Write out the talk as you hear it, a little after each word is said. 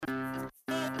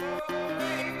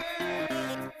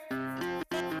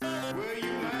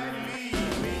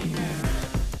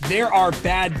there are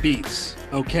bad beats,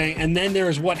 okay? And then there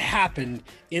is what happened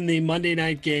in the Monday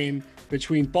night game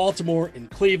between Baltimore and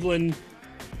Cleveland.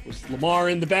 Was Lamar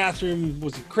in the bathroom?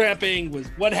 Was he cramping? Was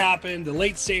what happened? The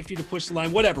late safety to push the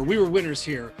line? Whatever. We were winners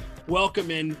here. Welcome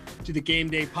in to the Game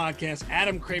Day Podcast.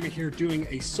 Adam Kramer here doing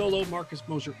a solo. Marcus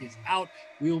Mosher is out.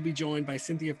 We will be joined by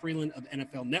Cynthia Frelund of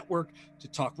NFL Network to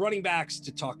talk running backs,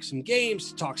 to talk some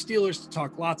games, to talk Steelers, to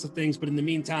talk lots of things. But in the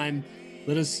meantime,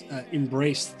 let us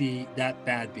embrace that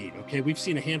bad beat. Okay, we've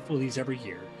seen a handful of these every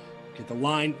year. Okay, the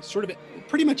line sort of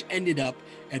pretty much ended up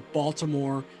at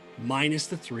Baltimore minus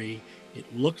the 3.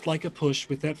 It looked like a push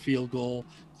with that field goal.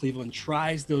 Cleveland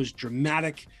tries those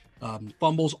dramatic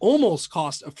fumbles, almost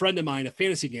cost a friend of mine a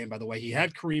fantasy game, by the way. He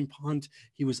had Kareem Hunt.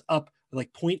 He was up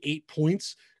like 0.8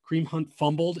 points. Kareem Hunt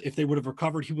fumbled. If they would have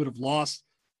recovered, he would have lost.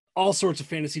 All sorts of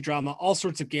fantasy drama, all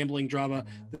sorts of gambling drama.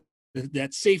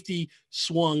 That safety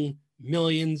swung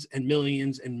millions and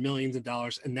millions and millions of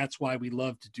dollars. And that's why we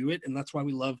love to do it. And that's why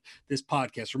we love this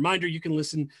podcast. Reminder, you can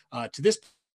listen to this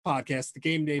podcast, the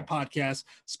Game Day Podcast,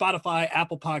 Spotify,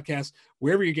 Apple Podcasts,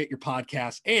 wherever you get your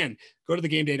podcasts, and go to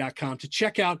thegameday.com to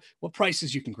check out what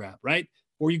prices you can grab, right?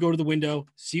 Or you go to the window,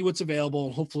 see what's available,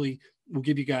 and hopefully we'll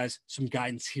give you guys some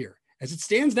guidance here. As it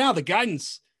stands now, the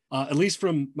guidance, at least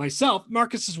from myself,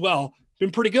 Marcus as well, been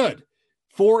pretty good.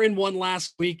 4-1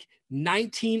 last week,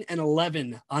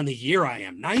 19-11 on the year. I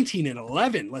am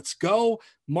 19-11. Let's go.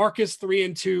 Marcus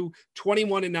 3-2,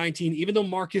 21-19. Even though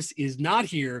Marcus is not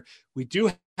here, we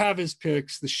do have his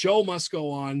picks. The show must go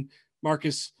on.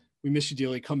 Marcus, we miss you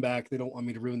dearly. Come back. They don't want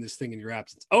me to ruin this thing in your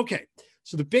absence. Okay.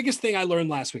 So the biggest thing I learned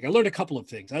last week, I learned a couple of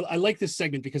things. I like this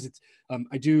segment because it's,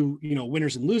 I do,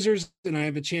 winners and losers, and I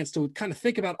have a chance to kind of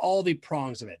think about all the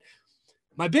prongs of it.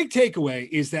 My big takeaway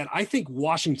is that I think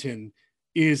Washington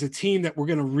is a team that we're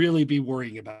going to really be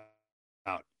worrying about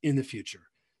in the future.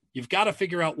 You've got to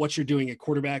figure out what you're doing at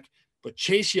quarterback, but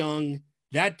Chase Young,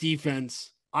 that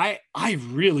defense, I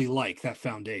really like that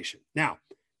foundation. Now,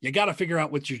 you got to figure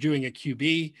out what you're doing at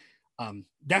QB.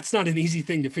 That's not an easy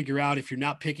thing to figure out if you're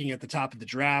not picking at the top of the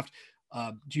draft.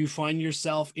 Do you find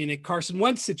yourself in a Carson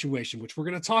Wentz situation, which we're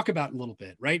going to talk about in a little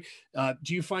bit, right?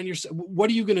 Do you find yourself, what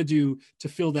are you going to do to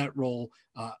fill that role?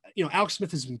 Alex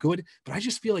Smith has been good, but I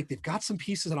just feel like they've got some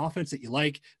pieces on offense that you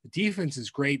like. The defense is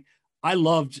great. I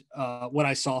loved what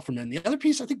I saw from them. The other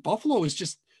piece, I think Buffalo is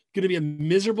just going to be a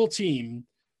miserable team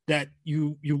that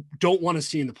you don't want to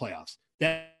see in the playoffs.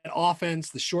 That offense,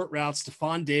 the short routes,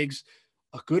 Stephon Diggs,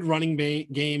 a good running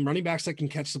game, running backs that can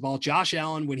catch the ball. Josh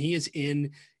Allen, when he is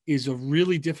in, is a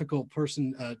really difficult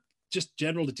person, just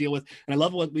general to deal with. And I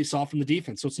love what we saw from the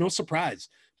defense. So it's no surprise,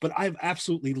 but I've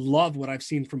absolutely loved what I've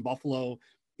seen from Buffalo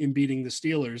in beating the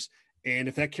Steelers. And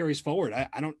if that carries forward,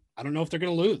 I don't know if they're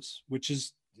going to lose, which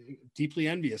is deeply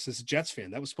envious as a Jets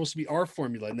fan. That was supposed to be our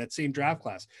formula in that same draft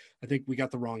class. I think we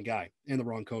got the wrong guy and the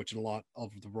wrong coach and a lot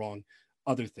of the wrong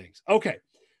other things. Okay.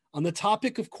 On the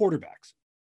topic of quarterbacks,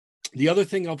 the other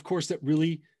thing, of course, that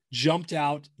really jumped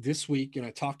out this week, and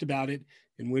I talked about it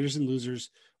in winners and losers,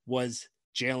 was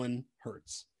Jalen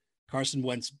Hurts. Carson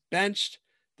Wentz benched.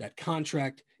 That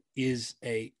contract is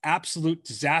a absolute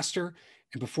disaster.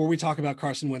 And before we talk about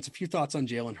Carson Wentz, a few thoughts on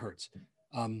Jalen Hurts.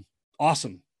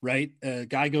 Awesome, right? A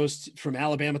guy goes from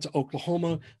Alabama to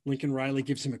Oklahoma. Lincoln Riley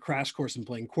gives him a crash course in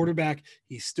playing quarterback.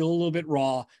 He's still a little bit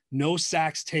raw. No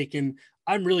sacks taken.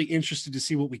 I'm really interested to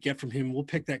see what we get from him. We'll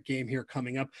pick that game here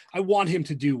coming up. I want him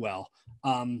to do well.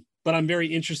 But I'm very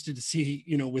interested to see,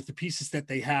 with the pieces that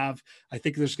they have, I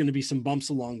think there's going to be some bumps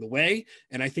along the way.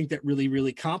 And I think that really,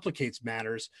 really complicates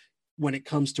matters when it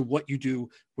comes to what you do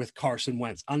with Carson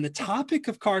Wentz. On the topic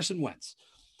of Carson Wentz,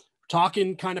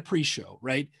 talking kind of pre-show,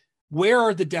 right? Where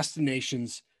are the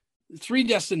destinations, 3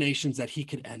 destinations that he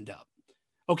could end up?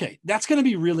 Okay, that's going to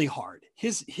be really hard.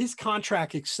 His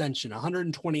contract extension,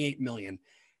 $128 million,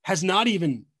 has not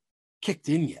even kicked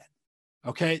in yet.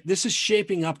 Okay, this is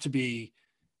shaping up to be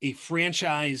a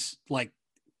franchise like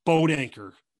boat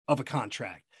anchor of a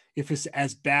contract if it's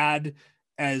as bad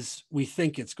as we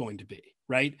think it's going to be,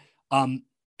 right?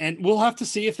 And we'll have to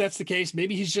see if that's the case.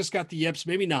 Maybe he's just got the yips,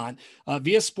 maybe not.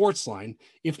 Via Sportsline,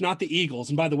 if not the Eagles.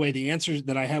 And by the way, the answer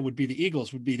that I had would be the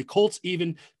Eagles, would be the Colts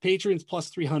even, Patriots plus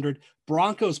 300,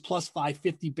 Broncos plus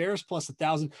 550, Bears plus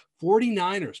 1,000,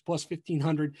 49ers plus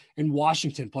 1,500, and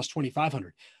Washington plus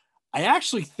 2,500. I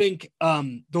actually think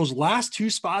those last 2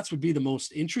 spots would be the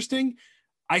most interesting.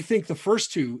 I think the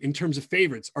first 2, in terms of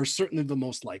favorites, are certainly the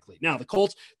most likely. Now, the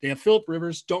Colts, they have Phillip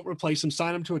Rivers. Don't replace him.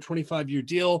 Sign him to a 25-year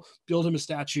deal. Build him a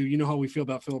statue. You know how we feel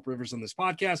about Phillip Rivers on this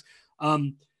podcast.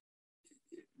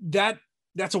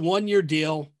 That's a 1-year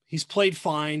deal. He's played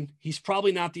fine. He's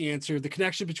probably not the answer. The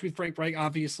connection between Frank Reich,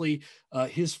 obviously,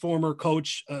 his former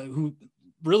coach, who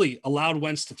really allowed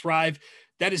Wentz to thrive,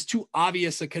 that is too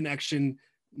obvious a connection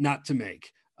not to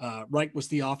make. Reich was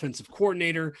the offensive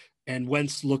coordinator, and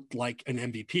Wentz looked like an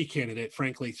MVP candidate,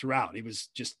 frankly, throughout. It was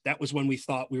just, that was when we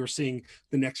thought we were seeing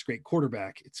the next great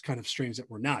quarterback. It's kind of strange that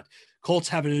we're not. Colts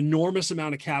have an enormous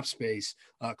amount of cap space,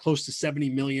 close to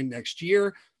 $70 million next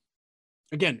year.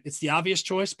 Again, it's the obvious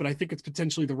choice, but I think it's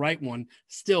potentially the right one.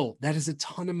 Still, that is a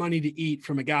ton of money to eat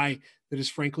from a guy that has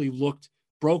frankly looked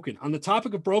broken. On the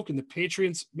topic of broken, the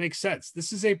Patriots make sense.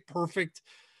 This is a perfect,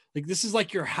 like, this is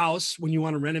like your house when you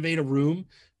want to renovate a room.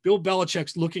 Bill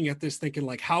Belichick's looking at this thinking,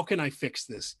 like, how can I fix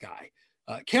this guy?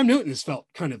 Cam Newton has felt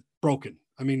kind of broken.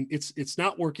 I mean, it's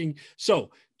not working. So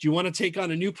do you want to take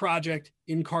on a new project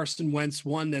in Carson Wentz,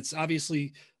 one that's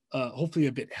obviously hopefully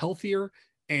a bit healthier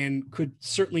and could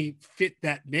certainly fit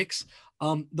that mix?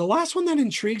 The last one that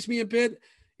intrigues me a bit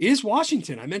is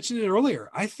Washington. I mentioned it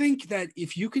earlier. I think that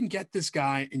if you can get this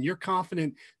guy and you're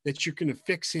confident that you're going to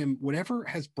fix him, whatever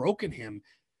has broken him,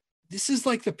 this is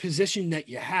like the position that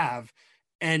you have.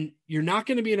 And you're not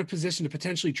going to be in a position to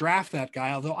potentially draft that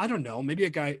guy. Although I don't know, maybe a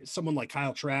guy, someone like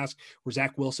Kyle Trask or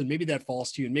Zach Wilson, maybe that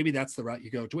falls to you. And maybe that's the route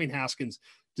you go. Dwayne Haskins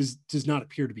does not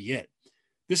appear to be it.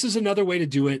 This is another way to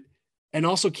do it. And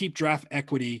also keep draft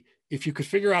equity. If you could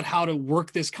figure out how to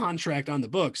work this contract on the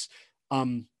books,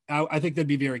 I think that'd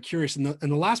be very curious. And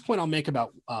the last point I'll make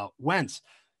about Wentz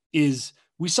is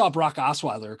we saw Brock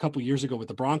Osweiler a couple of years ago with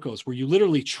the Broncos, where you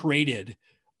literally traded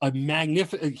a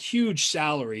huge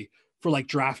salary for like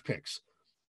draft picks.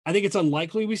 I think it's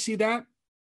unlikely we see that,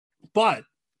 but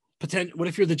what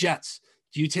if you're the Jets?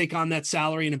 Do you take on that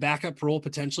salary in a backup role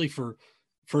potentially for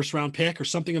first round pick or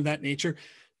something of that nature?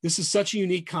 This is such a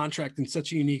unique contract and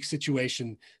such a unique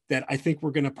situation that I think we're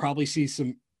going to probably see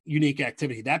some unique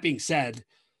activity. That being said,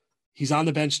 he's on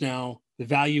the bench now. The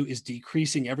value is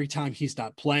decreasing every time he's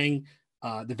not playing.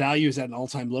 The value is at an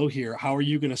all-time low here. How are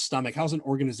you going to stomach? How's an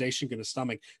organization going to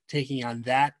stomach taking on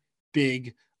that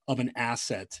big of an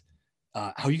asset?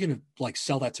 How are you going to like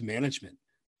sell that to management?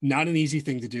 Not an easy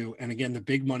thing to do. And again, the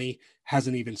big money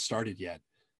hasn't even started yet.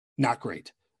 Not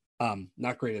great.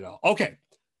 Not great at all. Okay.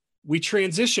 We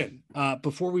transition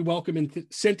before we welcome in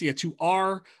Cynthia to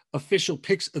our official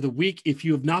picks of the week. If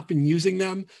you have not been using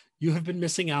them, you have been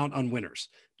missing out on winners.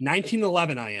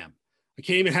 19-11 I am. I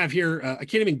can't even have here. I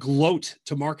can't even gloat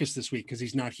to Marcus this week because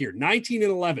he's not here.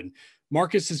 19-11.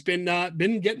 Marcus has been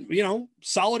getting,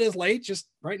 solid as late. Just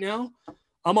right now,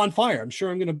 I'm on fire. I'm sure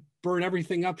I'm going to burn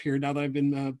everything up here now that I've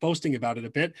been boasting about it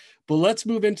a bit. But let's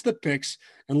move into the picks,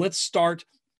 and let's start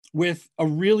with a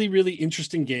really, really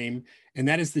interesting game, and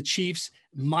that is the Chiefs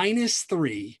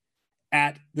 -3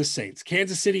 at the Saints.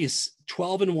 Kansas City is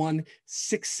 12-1,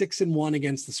 6-1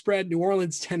 against the spread. New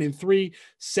Orleans 10-3,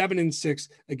 7-6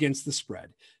 against the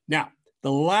spread. Now,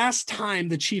 the last time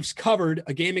the Chiefs covered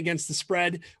a game against the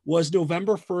spread was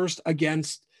November 1st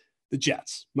against the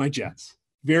Jets, my Jets.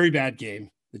 Very bad game.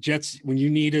 The Jets, when you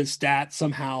need a stat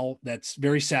somehow that's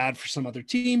very sad for some other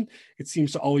team, it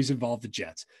seems to always involve the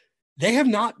Jets. They have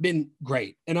not been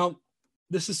great. And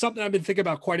this is something I've been thinking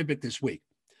about quite a bit this week.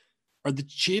 Are the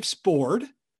Chiefs bored?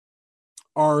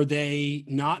 Are they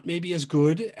not maybe as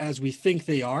good as we think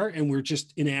they are, and we're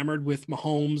just enamored with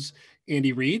Mahomes,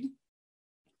 Andy Reid?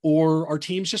 Or are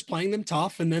teams just playing them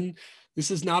tough, and then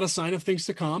this is not a sign of things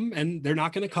to come, and they're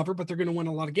not going to cover, but they're going to win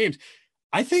a lot of games?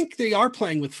 I think they are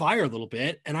playing with fire a little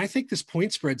bit, and I think this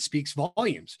point spread speaks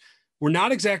volumes. We're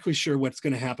not exactly sure what's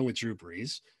going to happen with Drew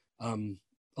Brees.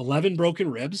 11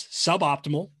 broken ribs,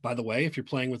 suboptimal, by the way, if you're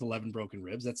playing with 11 broken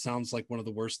ribs. That sounds like one of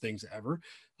the worst things ever.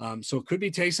 So it could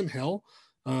be Taysom Hill.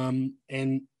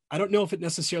 And I don't know if it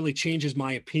necessarily changes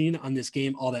my opinion on this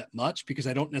game all that much, because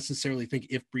I don't necessarily think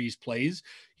if Brees plays,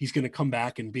 he's going to come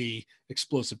back and be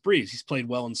explosive Brees. He's played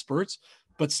well in spurts,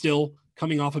 but still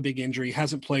coming off a big injury,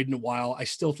 hasn't played in a while. I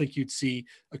still think you'd see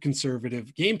a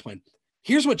conservative game plan.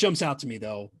 Here's what jumps out to me,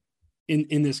 though,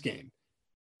 in this game.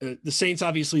 The Saints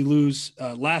obviously lose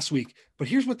last week, but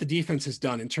here's what the defense has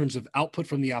done in terms of output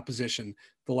from the opposition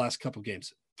the last couple of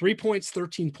games. 3 points,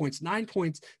 13 points, 9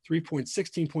 points, 3 points,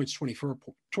 16 points,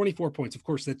 24 points. Of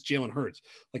course, that's Jalen Hurts.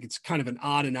 Like, it's kind of an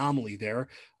odd anomaly there.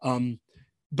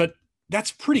 But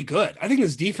that's pretty good. I think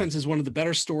this defense is one of the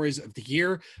better stories of the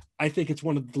year. I think it's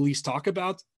one of the least talk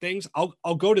about things.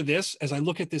 I'll go to this as I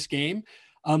look at this game.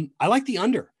 I like the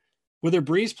under, whether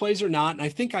Brees plays or not. And I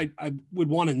think I would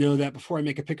want to know that before I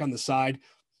make a pick on the side.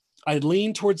 I'd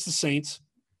lean towards the Saints.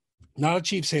 Not a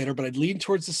Chiefs hater, but I'd lean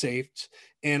towards the Saints.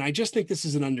 And I just think this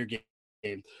is an under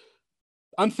game.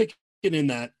 I'm thinking in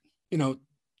that,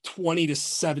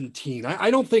 20-17. I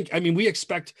don't think, I mean, we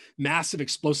expect massive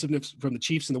explosiveness from the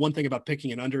Chiefs. And the one thing about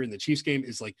picking an under in the Chiefs game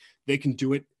is like they can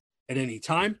do it at any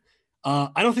time.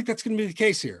 I don't think that's going to be the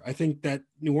case here. I think that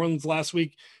New Orleans last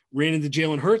week ran into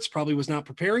Jalen Hurts, probably was not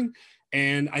preparing.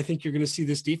 And I think you're going to see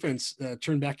this defense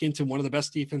turn back into one of the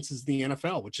best defenses in the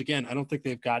NFL, which, again, I don't think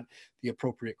they've got the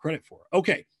appropriate credit for.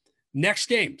 Okay, next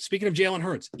game. Speaking of Jalen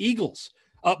Hurts, Eagles.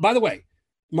 By the way,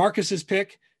 Marcus's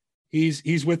pick,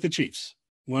 he's with the Chiefs.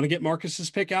 Want to get Marcus's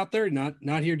pick out there?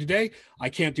 Not here today. I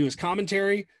can't do his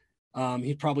commentary.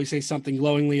 He'd probably say something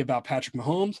glowingly about Patrick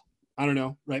Mahomes. I don't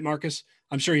know, right, Marcus?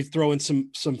 I'm sure he'd throw in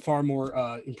some far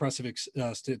more impressive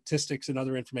statistics and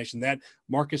other information that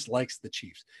Marcus likes the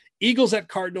Chiefs. Eagles at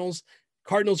Cardinals.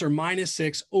 Cardinals are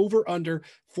 -6, over under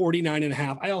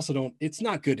 49.5. I also don't, it's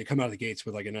not good to come out of the gates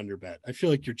with like an under bet. I feel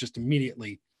like you're just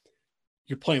immediately,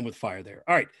 you're playing with fire there.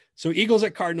 All right. So Eagles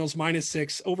at Cardinals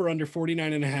 -6, over under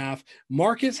 49.5.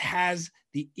 Marcus has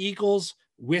the Eagles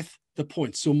with the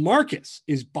points. So Marcus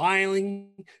is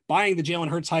buying the Jalen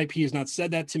Hurts hype. He has not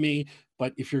said that to me,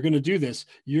 but if you're going to do this,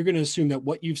 you're going to assume that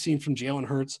what you've seen from Jalen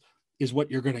Hurts is what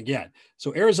you're going to get.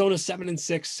 So Arizona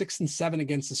 7-6, 6-7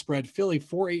 against the spread. Philly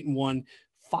 4-8-1,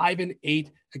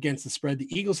 5-8 against the spread. The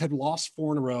Eagles had lost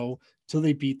 4 in a row till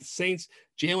they beat the Saints.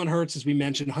 Jalen Hurts, as we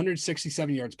mentioned,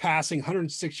 167 yards passing,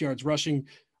 106 yards rushing,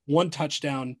 1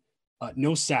 touchdown,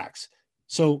 no sacks.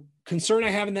 So concern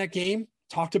I have in that game,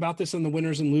 talked about this in the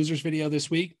winners and losers video this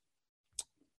week.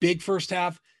 Big first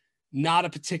half, not a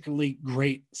particularly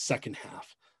great second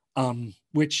half,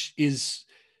 which is,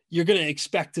 you're going to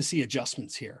expect to see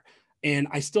adjustments here. And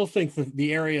I still think that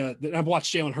the area that I've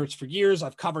watched Jalen Hurts for years,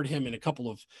 I've covered him in a couple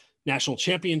of national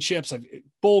championships,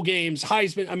 bowl games,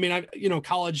 Heisman. I mean,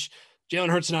 college, Jalen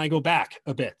Hurts and I go back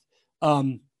a bit,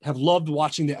 have loved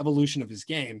watching the evolution of his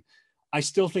game. I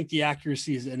still think the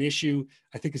accuracy is an issue.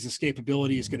 I think his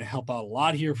escapability is going to help out a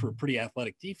lot here for a pretty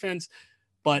athletic defense,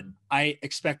 but I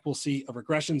expect we'll see a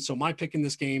regression. So my pick in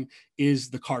this game is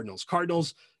the Cardinals.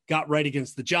 Cardinals got right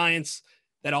against the Giants.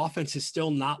 That offense has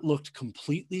still not looked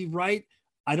completely right.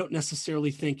 I don't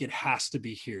necessarily think it has to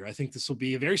be here. I think this will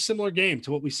be a very similar game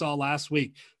to what we saw last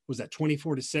week. Was that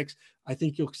 24-6? I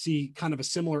think you'll see kind of a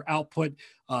similar output.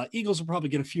 Eagles will probably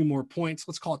get a few more points.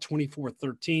 Let's call it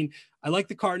 24-13. I like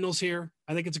the Cardinals here.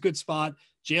 I think it's a good spot.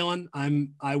 Jalen,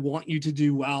 I want you to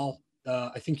do well.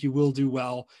 I think you will do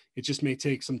well. It just may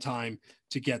take some time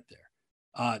to get there.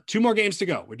 2 more games to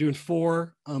go. We're doing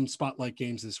 4 spotlight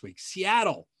games this week.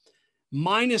 Seattle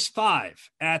 -5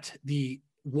 at the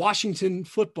Washington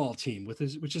football team,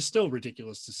 which is still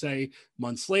ridiculous to say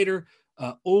months later.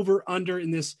 Over under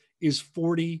in this is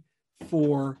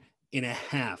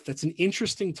 44.5. That's an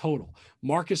interesting total.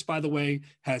 Marcus, by the way,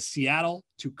 has Seattle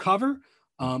to cover.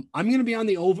 I'm going to be on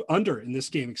the under in this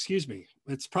game. Excuse me.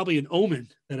 It's probably an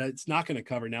omen that it's not going to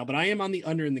cover now, but I am on the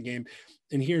under in the game.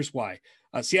 And here's why.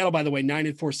 Seattle, by the way,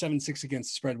 9-4, 7-6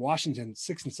 against the spread. Washington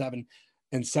 6-7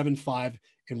 and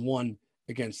 7-5-1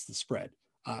 against the spread.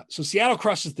 So Seattle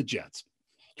crushes the Jets.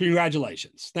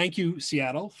 Congratulations. Thank you,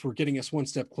 Seattle, for getting us one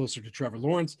step closer to Trevor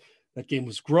Lawrence. That game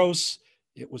was gross.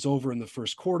 It was over in the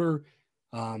first quarter.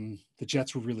 The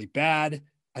Jets were really bad.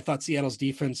 I thought Seattle's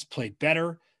defense played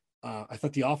better. I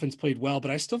thought the offense played well,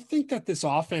 but I still think that this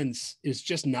offense is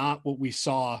just not what we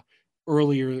saw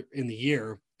earlier in the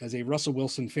year. As a Russell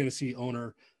Wilson fantasy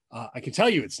owner, I can tell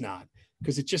you it's not,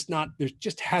 because it just not, there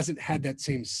just hasn't had that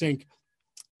same sync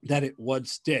that it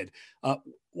once did.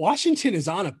 Washington is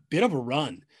on a bit of a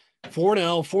run,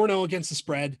 4-0 against the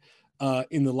spread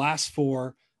in the last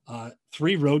 4,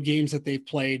 3 road games that they've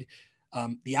played.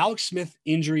 The Alex Smith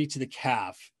injury to the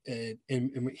calf and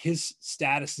his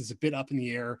status is a bit up in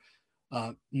the air,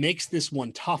 makes this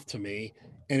one tough to me.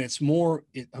 And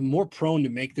I'm more prone to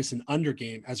make this an under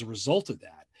game as a result of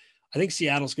that. I think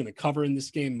Seattle's going to cover in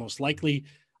this game, most likely.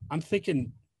 I'm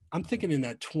thinking in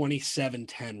that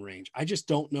 27-10 range. I just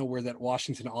don't know where that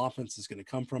Washington offense is going to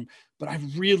come from, but I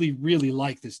really, really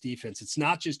like this defense. It's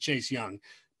not just Chase Young,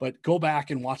 but go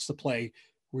back and watch the play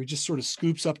where he just sort of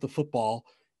scoops up the football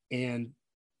and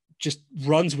just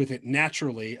runs with it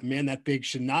naturally. A man that big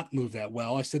should not move that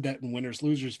well. I said that in winners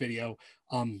losers video.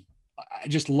 I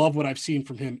just love what I've seen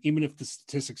from him, even if the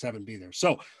statistics haven't been there.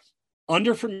 So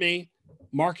under for me,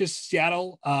 Marcus,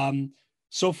 Seattle.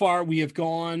 So far we have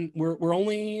gone, we're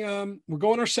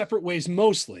going our separate ways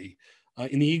mostly.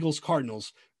 In the Eagles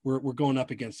Cardinals, we're going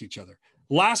up against each other.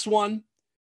 Last one,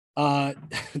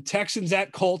 Texans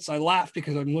at Colts. I laugh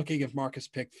because I'm looking if Marcus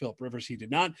picked Philip Rivers. He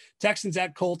did not. Texans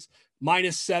at Colts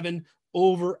 -7,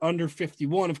 over under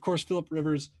 51. Of course, Philip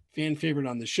Rivers, fan favorite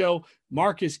on the show.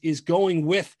 Marcus is going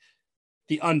with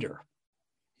the under.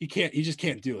 he just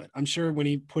can't do it. I'm sure when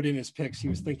he put in his picks, he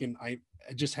was thinking, I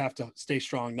just have to stay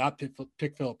strong, not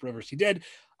pick Phillip Rivers. He did.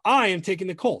 I am taking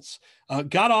the Colts.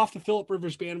 Got off the Phillip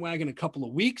Rivers bandwagon a couple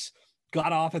of weeks,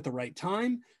 got off at the right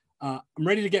time. I'm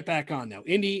ready to get back on now.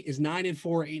 Indy is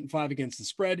 9-4, 8-5 against the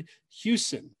spread.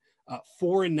 Houston,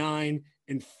 4-9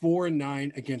 and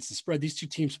 4-9 against the spread. These two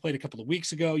teams played a couple of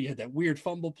weeks ago. You had that weird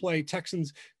fumble play.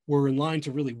 Texans were in line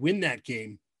to really win that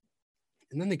game.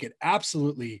 And then they get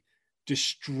absolutely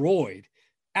destroyed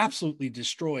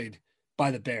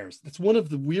by the Bears. That's one of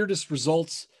the weirdest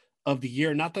results of the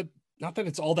year. Not that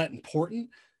it's all that important,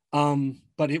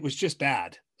 but it was just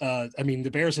bad. I mean,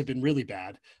 the Bears have been really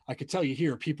bad. I could tell you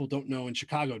here, people don't know in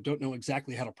Chicago, don't know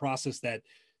exactly how to process that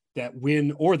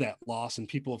win or that loss. And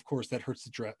people, of course, that hurts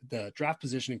the draft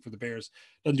positioning for the Bears.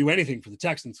 Doesn't do anything for the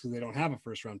Texans because they don't have a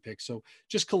first round pick. So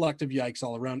just collective yikes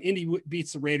all around. Indy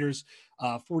beats the Raiders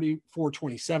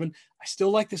 44-27. I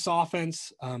still like this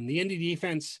offense. The Indy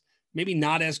defense, maybe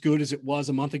not as good as it was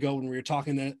a month ago when we were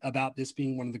talking about this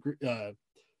being one of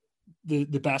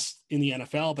the best in the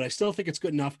NFL, but I still think it's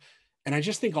good enough. And I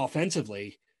just think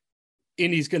offensively,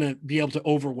 Indy's going to be able to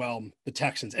overwhelm the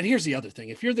Texans. And here's the other thing.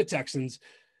 If you're the Texans,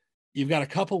 you've got a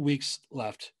couple weeks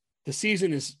left. The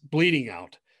season is bleeding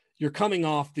out. You're coming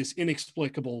off this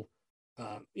inexplicable,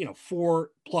 4+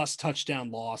 touchdown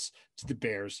loss to the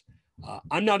Bears.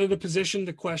 I'm not in a position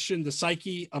to question the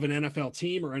psyche of an NFL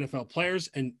team or NFL players.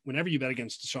 And whenever you bet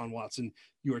against Deshaun Watson,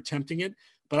 you are attempting it,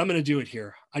 but I'm going to do it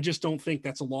here. I just don't think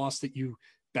that's a loss that you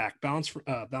bounce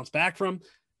back from.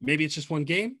 Maybe it's just one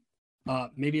game.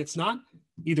 Maybe it's not.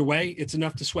 Either way, it's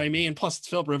enough to sway me. And plus it's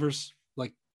Phillip Rivers.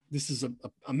 Like, this is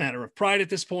a matter of pride at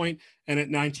this point. And at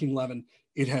 19-11,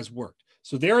 it has worked.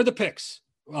 So there are the picks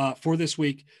for this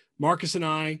week. Marcus and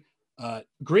I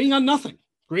agreeing on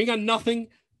nothing,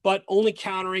 but only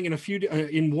countering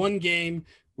in one game.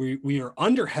 We are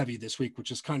under heavy this week, which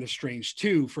is kind of strange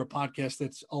too for a podcast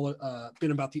that's all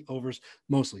been about the overs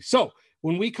mostly. So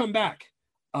when we come back,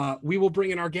 we will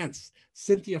bring in our guests,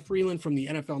 Cynthia Frelund from the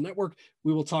NFL Network.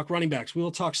 We will talk running backs. We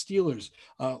will talk Steelers.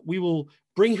 We will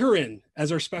bring her in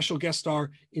as our special guest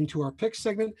star into our picks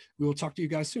segment. We will talk to you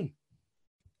guys soon.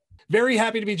 Very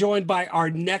happy to be joined by our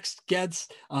next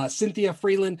guest, Cynthia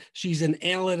Frelund. She's an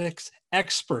analytics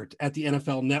expert at the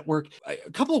NFL Network.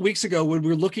 A couple of weeks ago, when we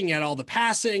were looking at all the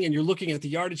passing and you're looking at the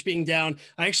yardage being down,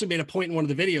 I actually made a point in one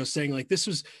of the videos saying, like, this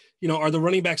was, are the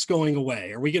running backs going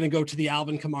away? Are we going to go to the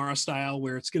Alvin Kamara style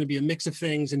where it's going to be a mix of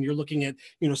things and you're looking at,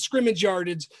 scrimmage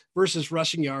yardage versus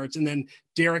rushing yards? And then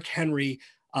Derrick Henry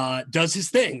does his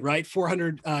thing, right?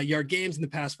 400 yard games in the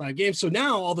past 5 games. So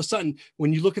now all of a sudden,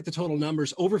 when you look at the total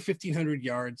numbers, over 1,500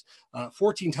 yards,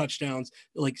 14 touchdowns,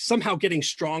 like somehow getting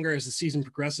stronger as the season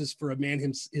progresses for a man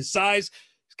his size,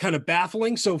 kind of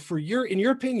baffling. So in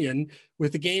your opinion,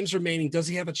 with the games remaining, does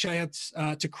he have a chance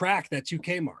to crack that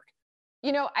 2K mark?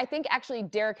 I think actually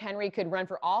Derrick Henry could run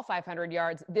for all 500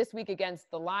 yards this week against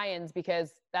the Lions,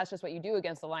 because that's just what you do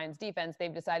against the Lions defense.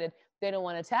 They've decided they don't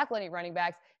want to tackle any running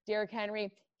backs. Derrick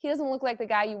Henry, he doesn't look like the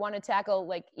guy you want to tackle,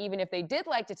 like even if they did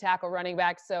like to tackle running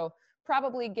backs. So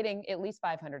probably getting at least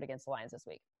 500 against the Lions this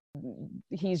week.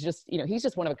 He's just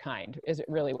one of a kind, is it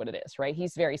really what it is, right?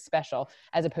 He's very special,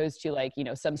 as opposed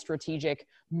to some strategic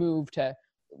move to,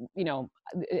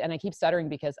 and I keep stuttering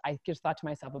because I just thought to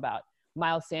myself about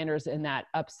Miles Sanders in that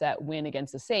upset win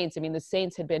against the Saints. I mean, the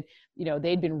Saints had been,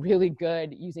 they'd been really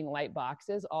good using light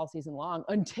boxes all season long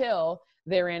until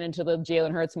they ran into the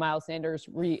Jalen Hurts, Miles Sanders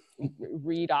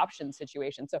read option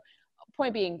situation. So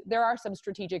point being, there are some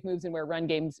strategic moves in where run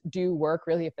games do work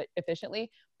really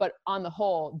efficiently, but on the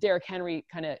whole, Derrick Henry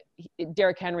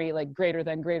like greater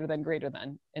than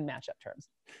in matchup terms.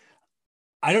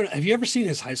 I don't know. Have you ever seen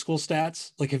his high school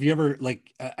stats? Like, have you ever,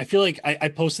 I feel like I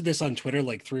posted this on Twitter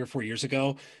like 3 or 4 years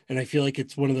ago. And I feel like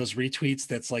it's one of those retweets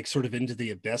that's like sort of into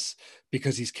the abyss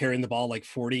because he's carrying the ball like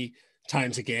 40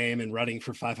 times a game and running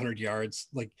for 500 yards.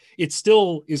 Like, it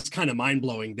still is kind of mind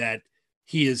blowing that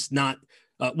he is not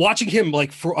watching him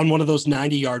on one of those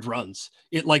 90-yard runs.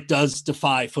 It does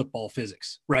defy football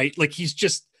physics, right? Like, he's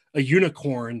just a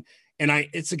unicorn. And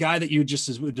it's a guy that you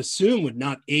just would assume would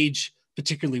not age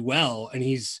particularly well, and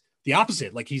he's the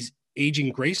opposite. Like, he's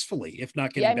aging gracefully, if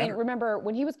not getting better. Remember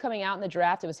when he was coming out in the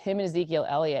draft, it was him and Ezekiel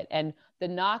Elliott, and the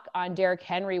knock on Derrick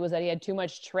Henry was that he had too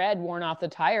much tread worn off the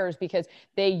tires because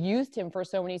they used him for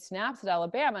so many snaps at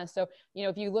Alabama. So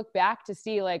if you look back to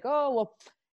see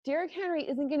Derrick Henry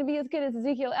isn't going to be as good as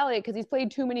Ezekiel Elliott because he's played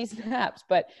too many snaps.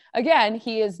 But again,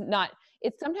 he is not.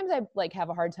 It's sometimes I have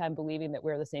a hard time believing that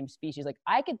we're the same species. Like,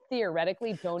 I could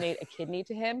theoretically donate a kidney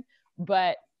to him,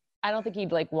 but I don't think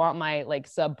he'd like want my like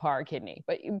subpar kidney.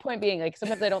 But point being, like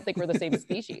sometimes I don't think we're the same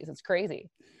species. It's crazy.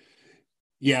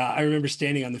 Yeah, I remember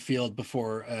standing on the field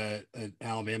before an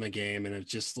Alabama game, and it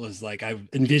just was like I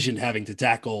envisioned having to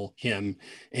tackle him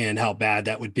and how bad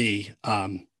that would be.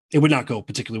 It would not go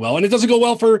particularly well, and it doesn't go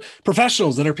well for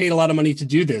professionals that are paid a lot of money to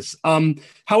do this.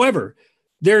 However,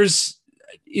 there's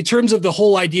in terms of the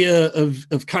whole idea of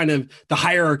kind of the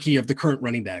hierarchy of the current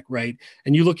running back, right?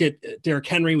 And you look at Derrick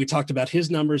Henry, we talked about his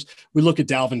numbers. We look at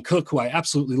Dalvin Cook, who I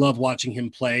absolutely love watching him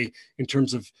play in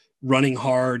terms of running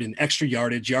hard and extra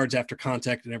yardage, yards after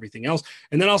contact and everything else.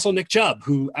 And then also Nick Chubb,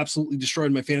 who absolutely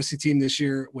destroyed my fantasy team this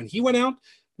year when he went out.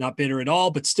 Not bitter at all,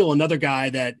 but still another guy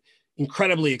that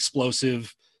incredibly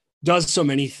explosive, does so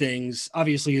many things,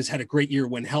 obviously has had a great year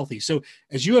when healthy. So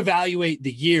as you evaluate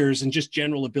the years and just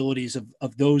general abilities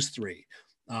of those three,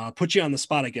 put you on the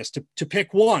spot, I guess, to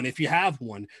pick one, if you have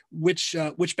one, which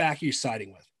back are you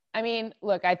siding with? I mean,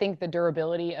 look, I think the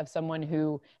durability of someone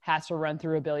who has to run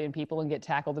through a billion people and get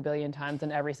tackled a billion times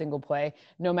in every single play,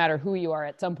 no matter who you are,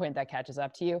 at some point that catches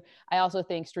up to you. I also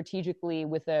think strategically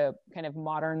with the kind of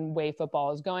modern way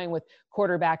football is going with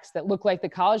quarterbacks that look like the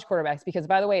college quarterbacks, because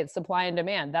by the way, it's supply and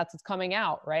demand. That's what's coming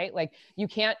out, right? Like you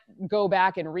can't go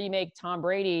back and remake Tom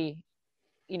Brady,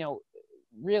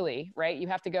 really, right? You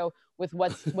have to go with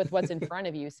what's in front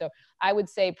of you. So I would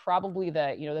say probably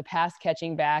the pass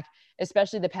catching back,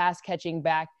 especially the pass catching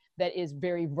back that is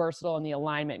very versatile in the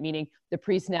alignment, meaning the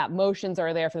pre-snap motions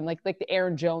are there for them, like the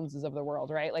Aaron Joneses of the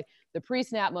world, right? Like the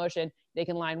pre-snap motion, they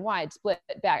can line wide, split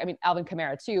back. I mean, Alvin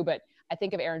Kamara too, but I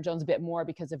think of Aaron Jones a bit more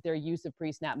because of their use of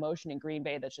pre-snap motion in Green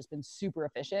Bay that's just been super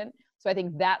efficient. So I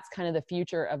think that's kind of the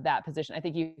future of that position. I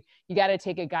think you got to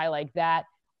take a guy like that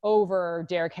over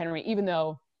Derrick Henry, even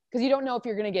though, because you don't know if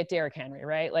you're going to get Derrick Henry,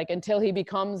 right? Like until he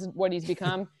becomes what he's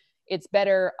become, it's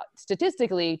better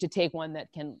statistically to take one that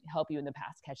can help you in the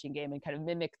pass catching game and kind of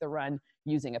mimic the run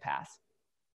using a pass.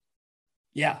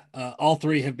 Yeah, all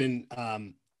three have been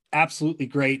absolutely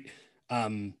great.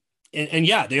 And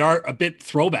yeah, they are a bit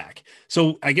throwback.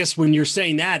 So I guess when you're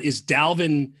saying that, is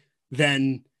Dalvin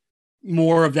then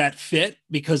more of that fit?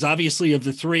 Because obviously of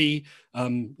the three,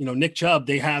 Nick Chubb,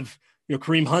 they have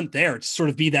Kareem Hunt there to sort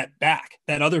of be that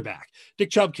other back. Nick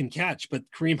Chubb can catch, but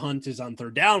Kareem Hunt is on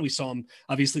third down. We saw him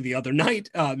obviously the other night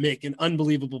make an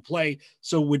unbelievable play.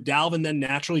 So would Dalvin then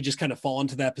naturally just kind of fall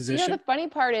into that position? The funny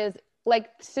part is,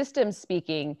 like system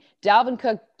speaking, Dalvin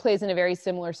Cook plays in a very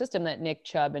similar system that Nick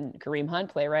Chubb and Kareem Hunt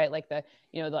play, right? Like the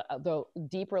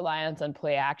deep reliance on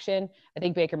play action. I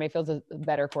think Baker Mayfield's a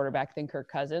better quarterback than Kirk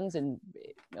Cousins in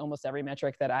almost every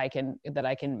metric that I can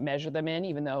measure them in,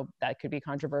 even though that could be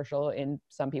controversial in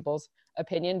some people's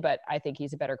opinion, but I think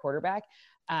he's a better quarterback.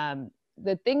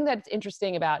 The thing that's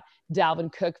interesting about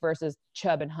Dalvin Cook versus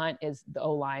Chubb and Hunt is the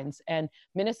O-lines. And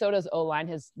Minnesota's O-line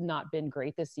has not been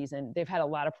great this season. They've had a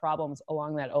lot of problems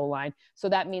along that O-line. So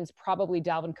that means probably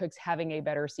Dalvin Cook's having a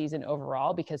better season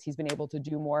overall because he's been able to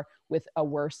do more with a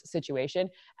worse situation,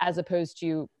 as opposed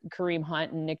to Kareem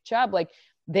Hunt and Nick Chubb. Like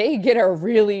they get a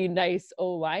really nice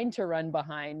O-line to run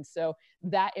behind. So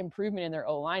that improvement in their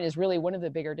O-line is really one of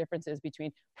the bigger differences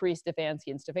between pre-Stefanski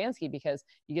and Stefanski, because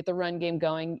you get the run game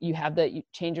going, you have the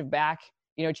change of back,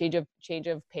 change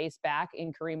of pace back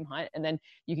in Kareem Hunt, and then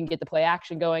you can get the play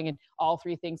action going, and all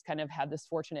three things kind of have this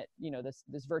fortunate,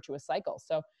 this virtuous cycle.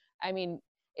 So, I mean,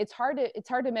 it's hard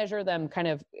to measure them kind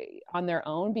of on their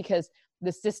own, because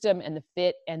the system and the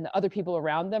fit and the other people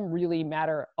around them really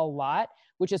matter a lot,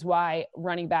 which is why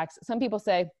running backs, some people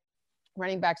say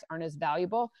running backs aren't as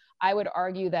valuable. I would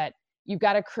argue that you've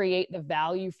got to create the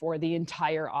value for the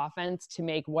entire offense to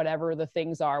make whatever the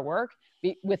things are work,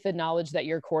 with the knowledge that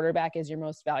your quarterback is your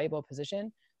most valuable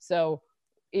position. So,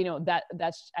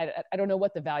 that's, I don't know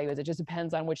what the value is. It just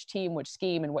depends on which team, which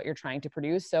scheme, and what you're trying to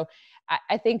produce. So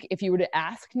I think if you were to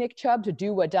ask Nick Chubb to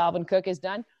do what Dalvin Cook has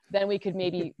done, then we could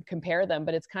maybe compare them,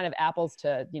 but it's kind of apples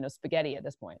to, spaghetti at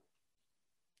this point.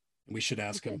 We should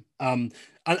ask him.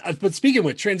 But speaking of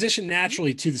which, transition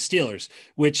naturally to the Steelers,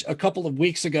 which a couple of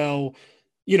weeks ago,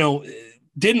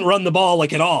 didn't run the ball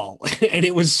like at all. And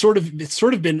it's sort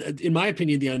of been, in my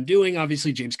opinion, the undoing.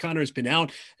 Obviously, James Conner has been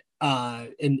out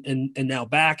and now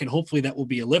back, and hopefully that will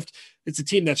be a lift. It's a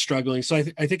team that's struggling. So I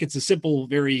think it's a simple,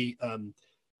 very,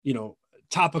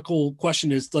 topical question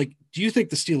is, like, do you think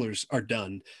the Steelers are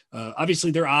done?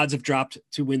 Obviously their odds have dropped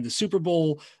to win the Super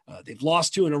Bowl. They've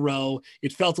lost 2 in a row.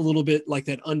 It felt a little bit like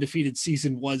that undefeated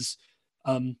season was,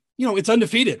 it's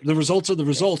undefeated. The results are the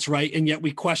results, right? And yet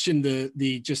we question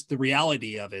the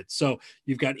reality of it. So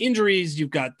you've got injuries, you've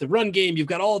got the run game, you've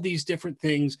got all these different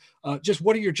things. Just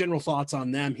what are your general thoughts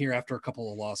on them here after a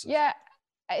couple of losses? Yeah.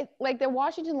 like the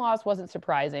Washington loss wasn't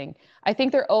surprising. I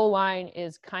think their O-line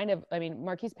is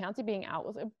Marquise Pouncey being out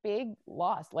was a big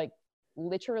loss, like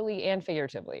literally and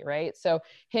figuratively, right? So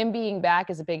him being back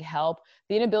is a big help.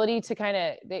 The inability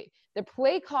to the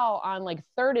play call on like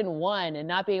 3rd and 1 and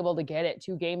not being able to get it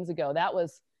 2 games ago, that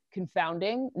was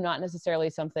confounding, not necessarily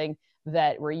something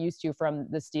that we're used to from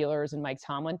the Steelers and Mike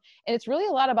Tomlin. And it's really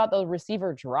a lot about those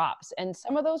receiver drops. And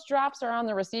some of those drops are on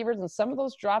the receivers and some of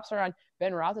those drops are on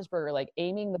Ben Roethlisberger, like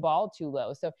aiming the ball too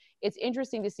low. So it's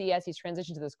interesting to see as he's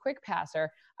transitioned to this quick passer.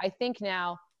 I think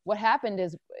now what happened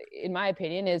is, in my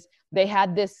opinion, is they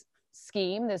had this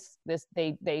scheme,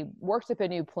 they worked up a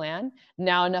new plan.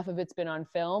 Now enough of it's been on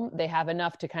film. They have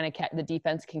enough to kind of the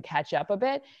defense can catch up a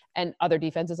bit, and other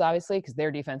defenses obviously, because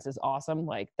their defense is awesome.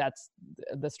 Like that's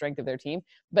the strength of their team.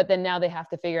 But then now they have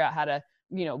to figure out how to,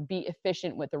 be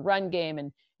efficient with the run game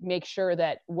and make sure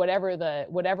that whatever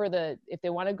if they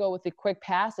want to go with the quick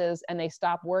passes and they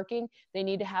stop working, they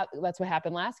need to have, that's what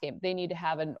happened last game. They need to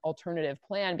have an alternative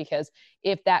plan, because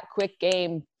if that quick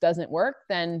game doesn't work,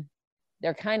 then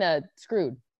they're kind of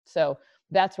screwed. So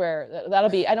that's where that'll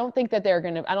be. I don't think that they're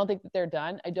done. I don't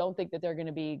think that they're going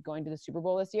to be going to the Super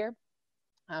Bowl this year.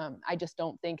 I just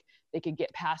don't think they could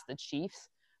get past the Chiefs.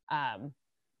 That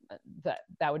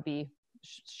would be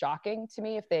shocking to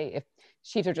me if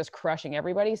Chiefs are just crushing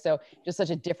everybody. So just such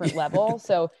a different level.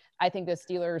 So I think the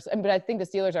Steelers,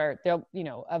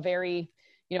 they'll, a very,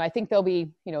 I think they'll be,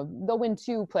 they'll win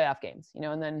 2 playoff games,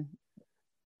 and then.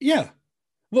 Yeah.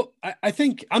 Well, I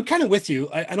think I'm kind of with you.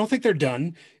 I don't think they're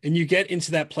done. And you get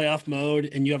into that playoff mode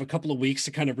and you have a couple of weeks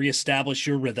to kind of reestablish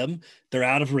your rhythm. They're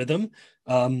out of rhythm.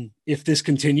 If this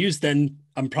continues, then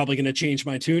I'm probably going to change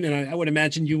my tune. And I would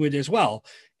imagine you would as well.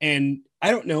 And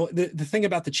I don't know, the thing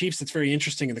about the Chiefs that's very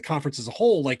interesting in the conference as a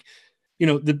whole, like,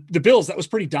 the Bills, that was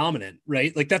pretty dominant,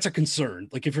 right? Like that's a concern.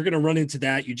 Like if you're going to run into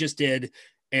that, you just did.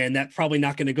 And that's probably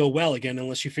not going to go well again,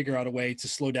 unless you figure out a way to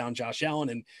slow down Josh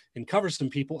Allen and cover some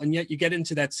people. And yet you get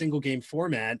into that single game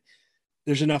format.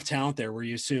 There's enough talent there where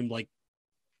you assume like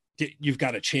you've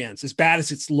got a chance, as bad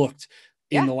as it's looked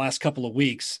in the last couple of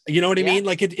weeks. You know what I mean?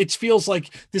 Like it feels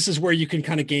like this is where you can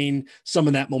kind of gain some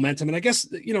of that momentum. And I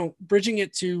guess, bridging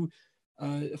it to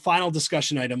a final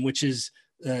discussion item, which is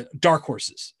dark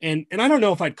horses. And I don't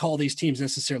know if I'd call these teams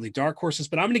necessarily dark horses,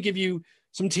 but I'm going to give you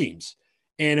some teams.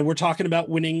 And we're talking about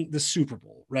winning the Super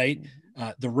Bowl, right?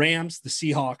 The Rams, the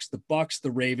Seahawks, the Bucks, the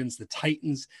Ravens, the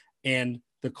Titans, and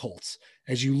the Colts.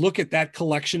 As you look at that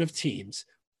collection of teams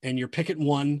and you're picking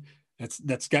one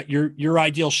that's got your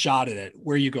ideal shot at it,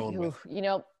 where are you going with?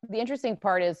 The interesting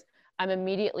part is I'm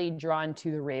immediately drawn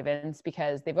to the Ravens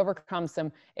because they've overcome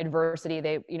some adversity.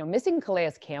 They, missing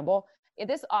Calais Campbell in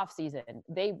this offseason,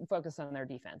 they focused on their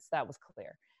defense. That was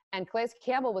clear. And Calais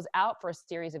Campbell was out for a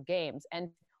series of games. And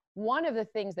one of the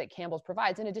things that Campbell's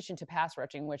provides, in addition to pass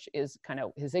rushing, which is kind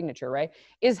of his signature, right,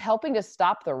 is helping to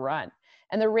stop the run.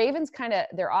 And the Ravens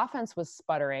their offense was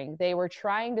sputtering. They were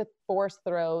trying to force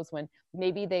throws when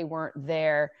maybe they weren't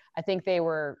there. I think they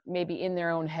were maybe in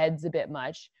their own heads a bit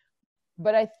much.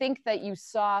 But I think that you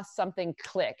saw something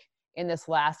click in this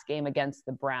last game against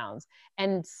the Browns.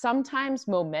 And sometimes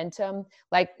momentum,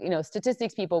 like,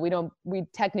 statistics people, we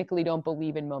technically don't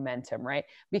believe in momentum, right?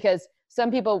 Because some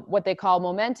people, what they call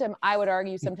momentum, I would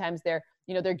argue sometimes they're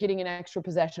getting an extra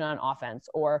possession on offense,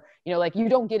 or, like you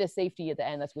don't get a safety at the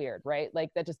end. That's weird, right? Like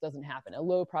that just doesn't happen. A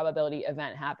low probability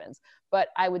event happens. But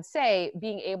I would say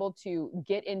being able to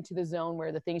get into the zone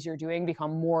where the things you're doing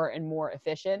become more and more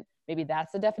efficient, maybe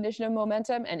that's the definition of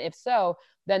momentum. And if so,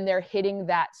 then they're hitting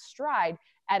that stride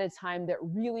at a time that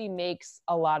really makes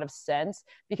a lot of sense,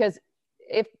 because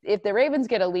if the Ravens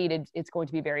get a lead, it's going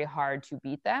to be very hard to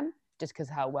beat them, just because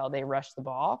how well they rush the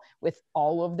ball with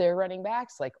all of their running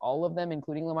backs, like all of them,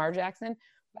 including Lamar Jackson.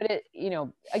 But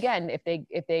again,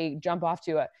 if they jump off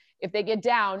if they get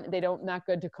down, not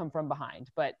good to come from behind.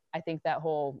 But I think that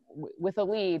with a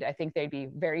lead, I think they'd be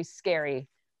very scary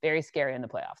in the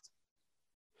playoffs.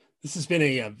 This has been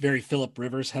a very Phillip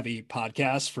Rivers heavy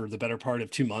podcast for the better part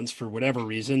of 2 months for whatever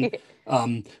reason.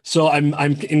 So I'm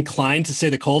inclined to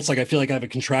say the Colts. Like I feel like I have a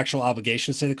contractual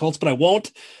obligation to say the Colts, but I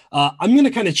won't. I'm going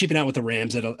to kind of cheapen out with the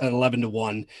Rams at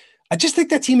 11-1. I just think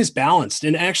that team is balanced.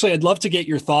 And actually I'd love to get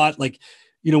your thought. Like,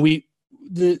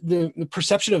 the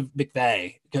perception of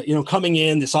McVay, coming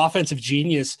in, this offensive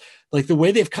genius, like the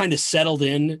way they've kind of settled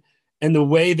in and the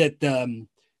way that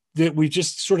that we've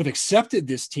just sort of accepted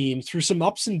this team through some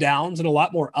ups and downs and a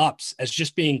lot more ups as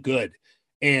just being good.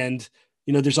 And,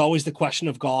 there's always the question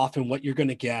of Goff and what you're going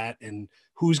to get and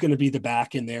who's going to be the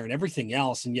back in there and everything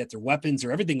else. And yet their weapons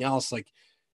or everything else, like,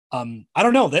 I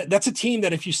don't know, that's a team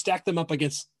that if you stack them up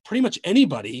against pretty much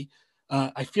anybody,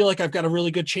 I feel like I've got a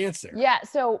really good chance there. Yeah.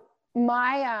 So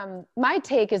my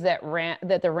take is that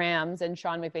that the Rams and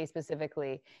Sean McVay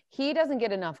specifically, he doesn't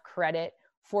get enough credit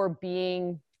for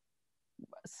being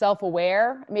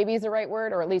self-aware, maybe is the right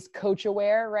word, or at least coach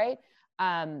aware, right?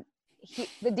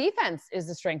 The defense is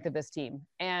the strength of this team,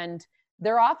 and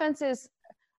their offense is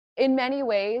in many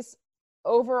ways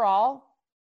overall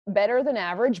better than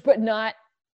average, but not.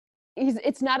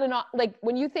 It's not like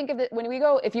when you think of it,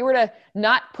 if you were to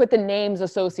not put the names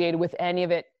associated with any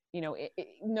of it, no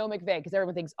McVay, because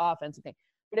everyone thinks offensive thing.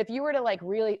 But if you were to like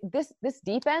really this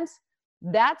defense,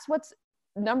 that's what's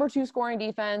number 2 scoring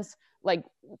defense, like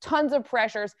tons of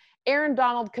pressures. Aaron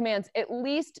Donald commands at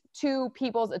least 2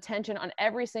 people's attention on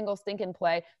every single stinking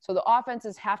play. So the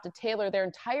offenses have to tailor their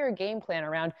entire game plan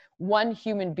around one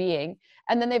human being.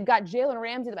 And then they've got Jalen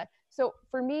Ramsey in the back. So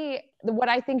for me, what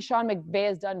I think Sean McVay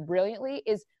has done brilliantly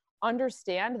is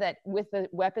understand that with the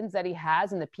weapons that he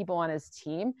has and the people on his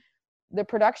team, the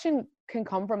production can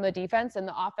come from the defense and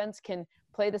the offense can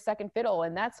play the second fiddle.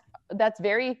 And that's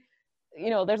very,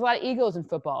 there's a lot of egos in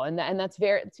football. And that's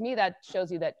very, to me, that shows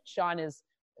you that Sean is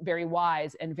very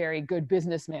wise and very good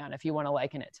businessman, if you want to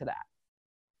liken it to that.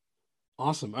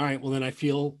 Awesome. All right. Well, then I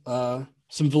feel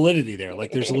some validity there.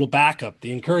 Like there's a little backup,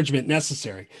 the encouragement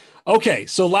necessary. Okay.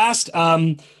 So last,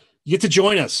 you get to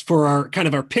join us for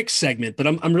our pick segment, but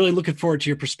I'm really looking forward to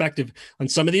your perspective on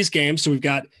some of these games. So we've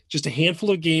got just a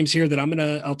handful of games here that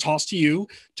I'll toss to you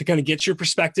to kind of get your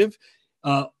perspective.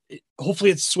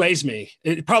 Hopefully it sways me.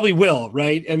 It probably will,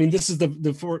 right? I mean, this is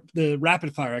the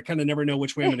rapid fire. I kind of never know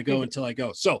which way I'm going to go until I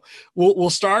go. So we'll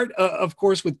start, of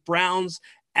course, with Browns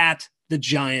at the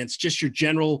Giants. Just your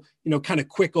general, kind of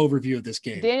quick overview of this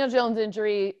game. Daniel Jones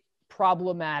injury,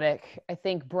 problematic. I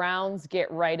think Browns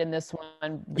get right in this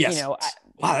one. Yes.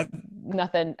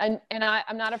 Nothing. And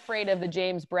I'm not afraid of the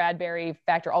James Bradbury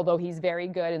factor, although he's very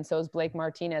good. And so is Blake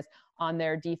Martinez on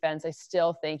their defense. I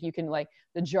still think you can, like,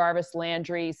 the Jarvis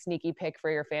Landry sneaky pick for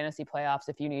your fantasy playoffs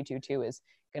if you need to too is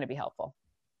going to be helpful.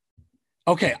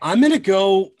 Okay. I'm going to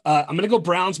go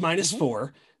Browns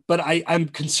 -4, but I'm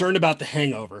concerned about the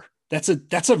hangover. That's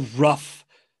a rough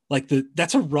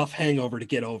hangover to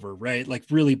get over, right? Like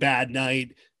really bad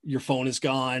night, your phone is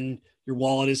gone, your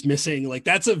wallet is missing. Like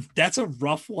that's a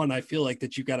rough one. I feel like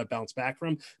that you got to bounce back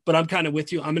from, but I'm kind of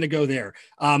with you. I'm going to go there.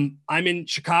 I'm in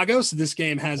Chicago. So this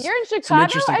game has, you're in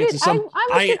Chicago.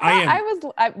 I am. I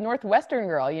was a Northwestern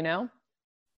girl,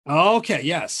 Okay.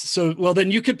 Yes. So, well,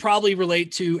 then you could probably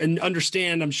relate to and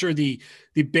understand, I'm sure the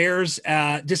Bears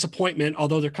disappointment,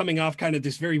 although they're coming off kind of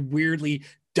this very weirdly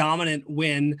dominant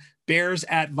win. Bears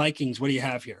at Vikings. What do you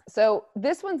have here? So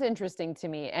this one's interesting to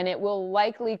me, and it will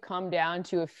likely come down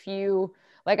to a few,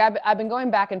 like I've been going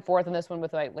back and forth on this one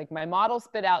with like my model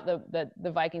spit out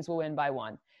the Vikings will win by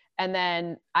 1. And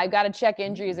then I got to check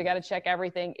injuries. I got to check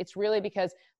everything. It's really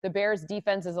because the Bears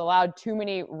defense has allowed too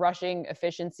many rushing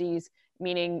efficiencies,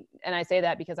 meaning, and I say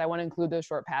that because I want to include those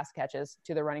short pass catches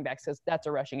to the running backs because that's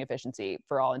a rushing efficiency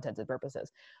for all intents and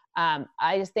purposes.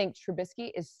 I just think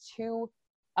Trubisky is too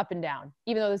up and down,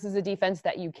 even though this is a defense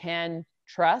that you can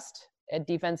trust, a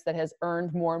defense that has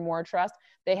earned more and more trust.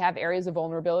 They have areas of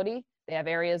vulnerability. They have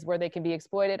areas where they can be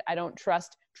exploited. I don't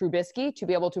trust Trubisky to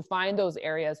be able to find those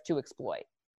areas to exploit.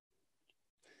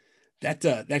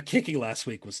 That kicking last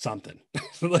week was something.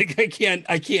 Like I can't,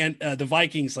 the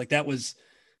Vikings, like that was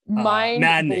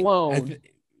mind blown.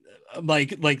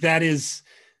 Like that is,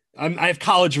 I have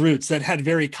college roots that had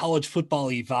very college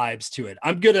football-y vibes to it.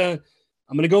 I'm going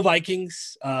to go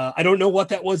Vikings. I don't know what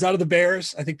that was out of the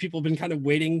Bears. I think people have been kind of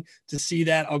waiting to see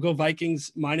that. I'll go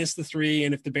Vikings -3.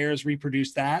 And if the Bears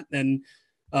reproduce that, then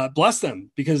bless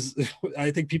them, because I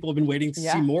think people have been waiting to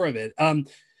see more of it.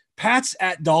 Pats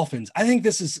at Dolphins. I think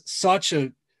this is such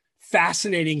a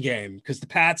fascinating game because the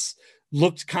Pats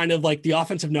looked kind of like the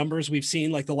offensive numbers we've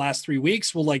seen like the last 3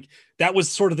 weeks. Well, like that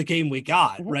was sort of the game we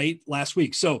got right last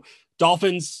week. So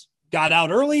Dolphins got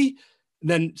out early.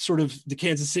 Then sort of the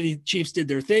Kansas City Chiefs did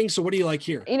their thing. So what do you like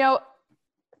here?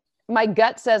 My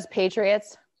gut says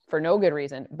Patriots for no good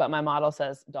reason, but my model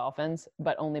says Dolphins,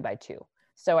 but only by 2.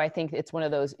 So I think it's one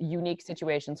of those unique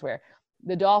situations where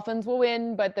the Dolphins will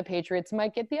win, but the Patriots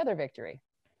might get the other victory.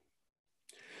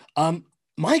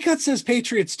 My gut says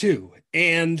Patriots too.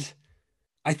 And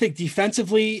I think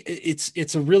defensively,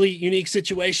 it's a really unique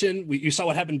situation. You saw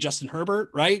what happened to Justin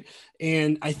Herbert, right?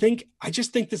 And I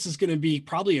just think this is going to be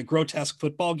probably a grotesque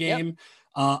football game.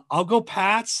 Yep. I'll go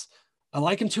Pats. I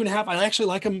like him 2.5. I actually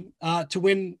like him to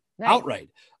win outright.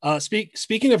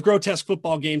 Speaking of grotesque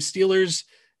football games, Steelers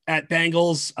at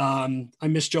Bengals. I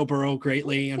miss Joe Burrow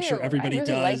greatly. I'm sure everybody does.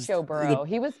 I like Joe Burrow.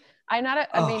 He was I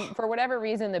mean, for whatever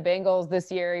reason, the Bengals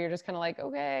this year, you're just kind of like,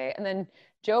 okay. And then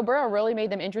Joe Burrow really made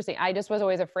them interesting. I just was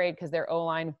always afraid because their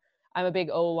O-line, I'm a big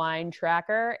O-line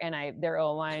tracker, and their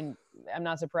O-line, I'm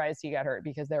not surprised he got hurt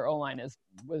because their O-line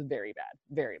was very bad,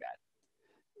 very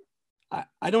bad.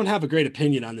 I don't have a great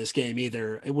opinion on this game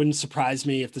either. It wouldn't surprise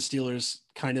me if the Steelers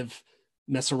kind of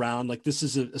mess around. Like, this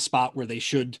is a spot where they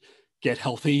should get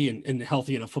healthy and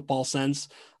healthy in a football sense.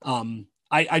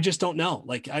 I just don't know.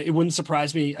 Like, it wouldn't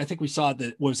surprise me. I think we saw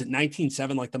that, what was it,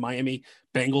 19-7, like the Miami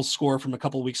Bengals score from a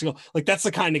couple of weeks ago. Like, that's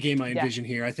the kind of game I envision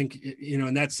here. I think,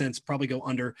 in that sense, probably go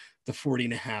under the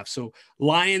 40.5. So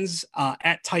Lions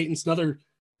at Titans, another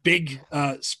big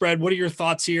spread. What are your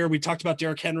thoughts here? We talked about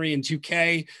Derrick Henry and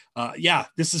 2K.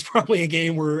 This is probably a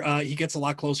game where he gets a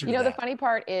lot closer to that. The funny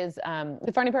part is,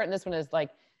 the funny part in this one is like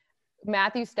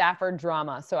Matthew Stafford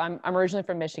drama. So I'm originally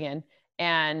from Michigan,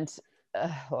 and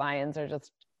Lions are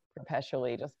just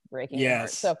perpetually just breaking my heart.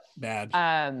 So bad.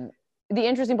 The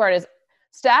interesting part is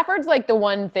Stafford's like the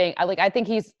one thing I think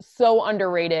he's so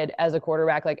underrated as a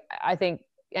quarterback. Like, I think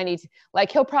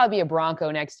he'll probably be a Bronco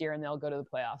next year and they'll go to the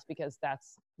playoffs because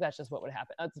that's just what would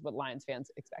happen. That's what Lions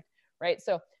fans expect. Right.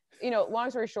 So, long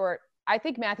story short, I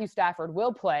think Matthew Stafford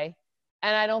will play,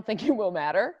 and I don't think it will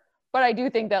matter, but I do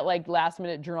think that like last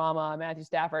minute drama, Matthew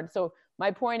Stafford. So my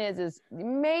point is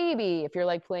maybe if you're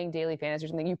like playing daily fantasy or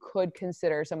something, you could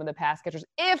consider some of the pass catchers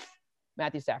if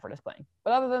Matthew Stafford is playing.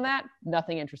 But other than that,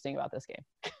 nothing interesting about this game.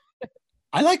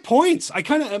 I like points. I'm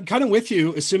kind of with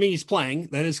you, assuming he's playing.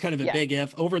 That is kind of a big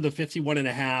if. Over the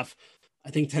 51.5. I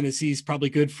think Tennessee's probably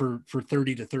good for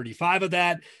 30 to 35 of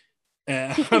that.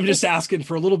 I'm just asking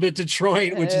for a little bit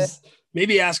Detroit, which is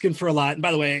maybe asking for a lot. And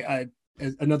by the way,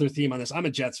 another theme on this, I'm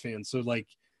a Jets fan. So like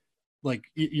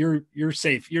you're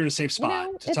safe. You're in a safe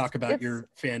spot to talk about your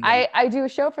fandom. I do a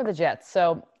show for the Jets,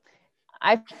 so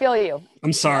I feel you.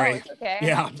 I'm sorry. No, it's okay.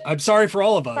 Yeah, I'm sorry for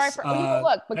all of us.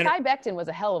 Look, Mekhi Becton was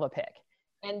a hell of a pick.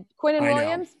 And Quinnen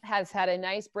Williams has had a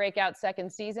nice breakout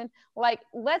second season. Like,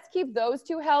 let's keep those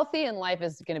two healthy, and life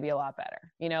is going to be a lot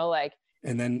better.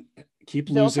 And then keep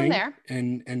losing there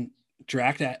and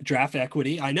draft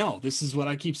equity. I know this is what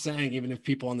I keep saying, even if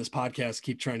people on this podcast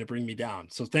keep trying to bring me down.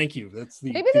 So thank you. That's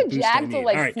maybe the Jags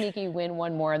will sneaky win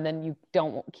one more, and then you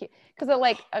don't, because they're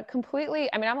like a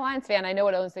completely. I mean, I'm a Lions fan. I know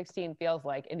what 0-16 feels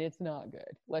like, and it's not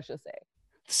good. Let's just say.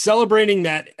 Celebrating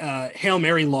that Hail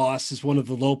Mary loss is one of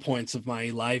the low points of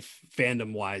my life,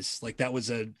 fandom wise. Like, that was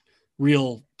a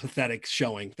real pathetic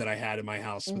showing that I had in my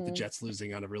house with the Jets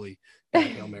losing on a really bad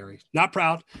Hail Mary. Not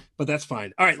proud, but that's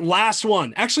fine. All right, last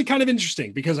one. Actually kind of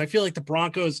interesting because I feel like the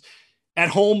Broncos at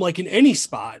home, like in any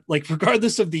spot, like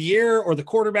regardless of the year or the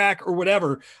quarterback or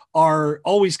whatever, are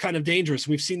always kind of dangerous.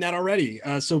 We've seen that already.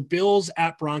 So Bills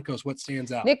at Broncos, what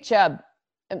stands out? Nick Chubb.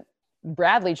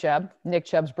 Bradley Chubb, Nick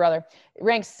Chubb's brother,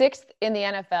 ranks 6th in the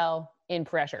NFL in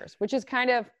pressures, which is kind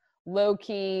of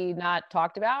low-key not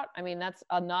talked about. I mean, that's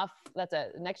enough. That's a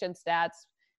next-gen stats,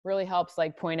 really helps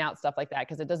like point out stuff like that,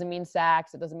 because it doesn't mean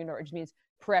sacks. It doesn't mean, it just means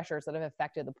pressures that have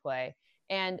affected the play.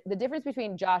 And the difference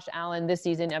between Josh Allen this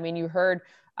season, I mean, you heard,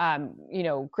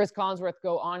 Chris Collinsworth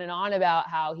go on and on about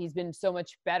how he's been so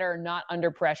much better not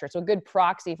under pressure. So a good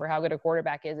proxy for how good a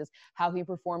quarterback is how he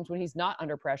performs when he's not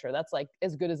under pressure. That's like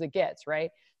as good as it gets,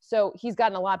 right? So he's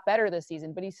gotten a lot better this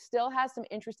season, but he still has some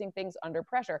interesting things under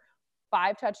pressure.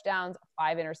 5 touchdowns,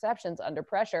 5 interceptions under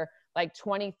pressure, like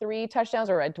 23 touchdowns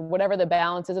or whatever the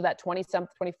balance is of that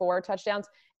 24 touchdowns.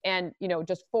 And,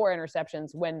 just 4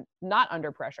 interceptions when not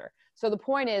under pressure. So the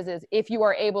point is if you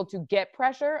are able to get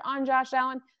pressure on Josh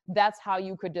Allen, that's how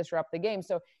you could disrupt the game.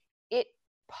 So it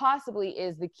possibly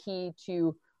is the key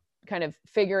to kind of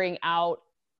figuring out,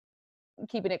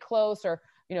 keeping it close, or,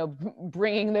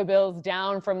 bringing the Bills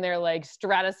down from their like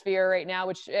stratosphere right now,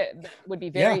 which would be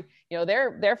very,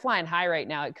 they're flying high right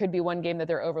now. It could be one game that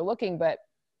they're overlooking, but,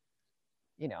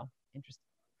 interesting.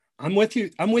 I'm with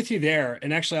you there.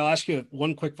 And actually, I'll ask you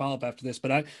one quick follow-up after this,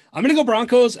 but I'm going to go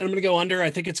Broncos and I'm going to go under.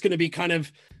 I think it's going to be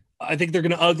I think they're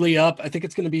going to ugly up. I think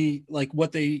it's going to be like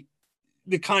the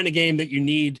kind of game that you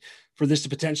need for this to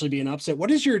potentially be an upset.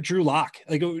 What is your Drew Lock?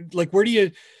 Like where do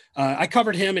you, I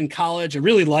covered him in college. I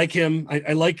really like him.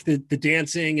 I like the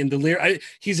dancing and the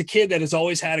he's a kid that has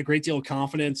always had a great deal of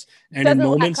confidence, and in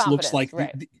moments looks like,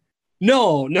 right.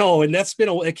 No. And that's been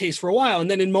a case for a while.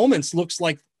 And then in moments looks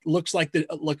like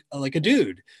a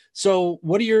dude. So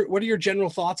what are your general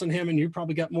thoughts on him? And you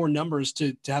probably got more numbers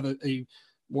to have a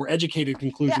more educated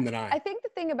conclusion than I think the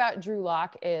thing about Drew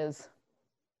Lock is,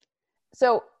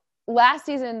 so last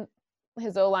season,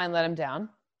 his O-line let him down.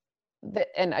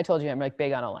 And I told you I'm like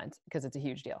big on O-lines because it's a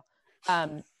huge deal.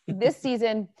 This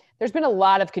season, there's been a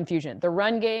lot of confusion. The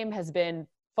run game has been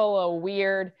full of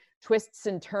weird twists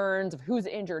and turns of who's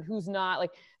injured, who's not,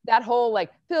 like that whole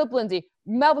like Philip Lindsay,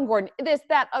 Melvin Gordon, this,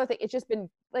 that, other thing. It's just been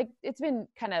like, it's been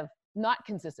kind of not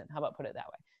consistent. How about put it that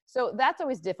way? So that's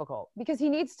always difficult because he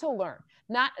needs to learn.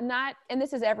 Not, and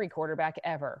this is every quarterback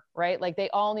ever, right? Like they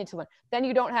all need to learn. Then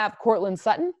you don't have Cortland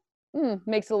Sutton.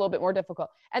 Makes it a little bit more difficult.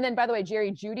 And then, by the way,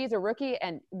 Jerry Jeudy's a rookie,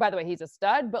 and by the way, he's a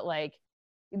stud. But like,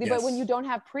 but when you don't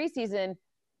have preseason,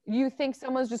 you think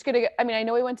someone's just gonna. I mean, I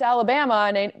know he went to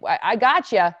Alabama, and I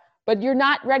got you, but you're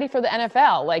not ready for the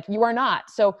NFL. Like you are not.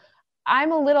 So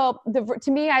I'm a little.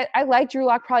 To me, I like Drew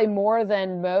Lock probably more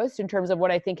than most in terms of what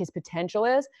I think his potential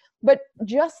is. But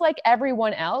just like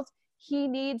everyone else, he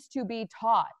needs to be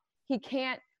taught. He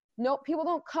can't. No, people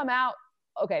don't come out.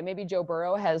 Okay, maybe Joe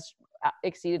Burrow has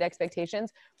exceeded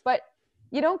expectations, but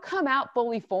you don't come out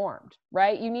fully formed,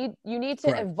 right? You need to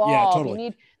Correct. evolve. Yeah,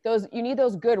 totally. You need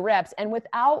those good reps, and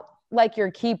without like your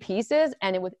key pieces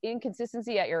and with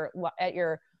inconsistency at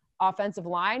your offensive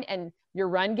line and your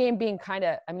run game being kind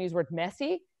of, I'm gonna use the word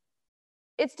messy,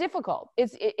 it's difficult.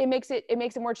 It makes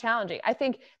it more challenging. I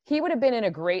think he would have been in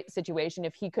a great situation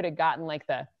if he could have gotten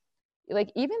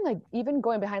even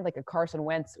going behind like a Carson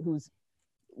Wentz who's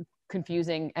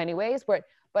confusing anyways,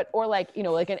 or like, you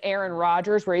know, like an Aaron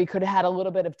Rodgers where he could have had a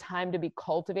little bit of time to be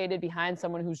cultivated behind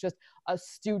someone who's just a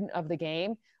student of the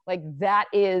game. Like that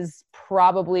is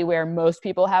probably where most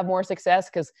people have more success,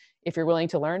 because if you're willing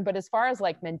to learn. But as far as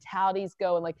like mentalities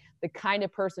go and like the kind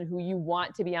of person who you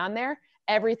want to be on there,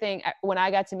 everything, when I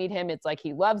got to meet him, it's like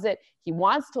he loves it. He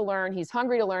wants to learn. He's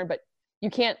hungry to learn, but you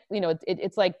can't, you know,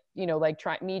 it's like, you know, like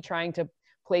trying to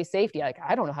play safety. Like,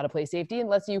 I don't know how to play safety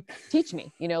unless you teach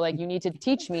me, you know, like you need to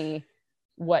teach me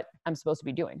what I'm supposed to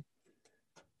be doing.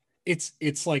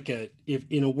 It's like if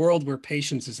in a world where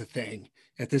patience is a thing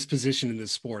at this position in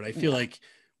this sport, I feel like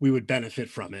we would benefit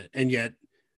from it. And yet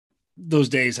those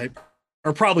days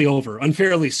are probably over,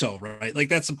 unfairly so, right? Like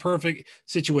that's a perfect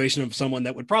situation of someone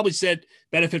that would probably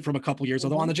benefit from a couple years,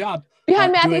 although on the job.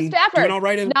 Behind Matthew Stafford. Doing all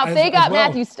right now, if they got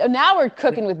well. Now we're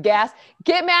cooking with gas.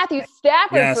 Get Matthew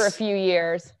Stafford for a few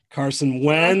years. Carson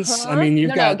Wentz. I mean,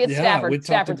 get Stafford.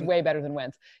 Stafford's way better than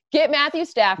Wentz. Get Matthew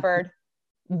Stafford,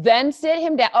 then sit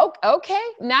him down. Oh, okay.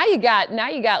 Now you got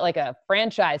like a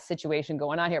franchise situation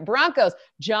going on here. Broncos.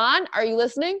 John, are you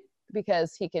listening?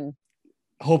 Because he can.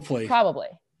 Hopefully. Probably.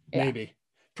 Yeah. Maybe.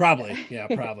 Probably. Yeah,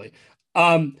 probably.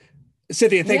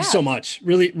 Cynthia, thanks so much.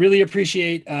 Really, really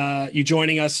appreciate you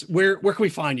joining us. Where can we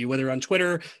find you? Whether on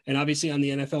Twitter and obviously on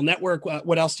the NFL Network.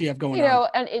 What else do you have going on? You know,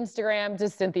 on Instagram,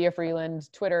 just Cynthia Frelund.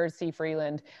 Twitter, C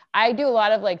Frelund. I do a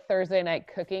lot of like Thursday night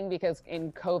cooking because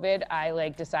in COVID, I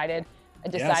decided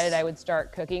I would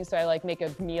start cooking. So I like make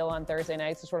a meal on Thursday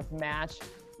nights to sort of match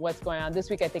what's going on. This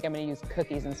week, I think I'm going to use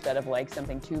cookies instead of like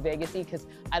something too Vegas-y because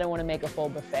I don't want to make a full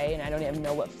buffet and I don't even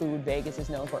know what food Vegas is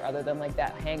known for other than like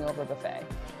that hangover buffet.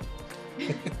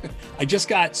 I just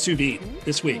got sous vide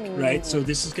this week, right? So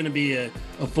this is going to be a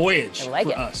voyage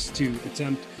for us to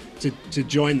attempt to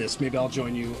join this. Maybe I'll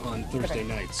join you on Thursday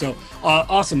night. So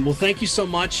awesome. Well, thank you so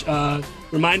much.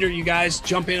 Reminder, you guys,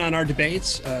 jump in on our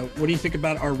debates. What do you think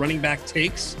about our running back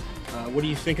takes? What do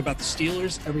you think about the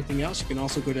Steelers? Everything else. You can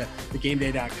also go to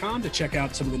thegameday.com to check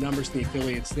out some of the numbers and the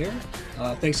affiliates there.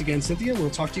 Thanks again, Cynthia. We'll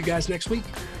talk to you guys next week.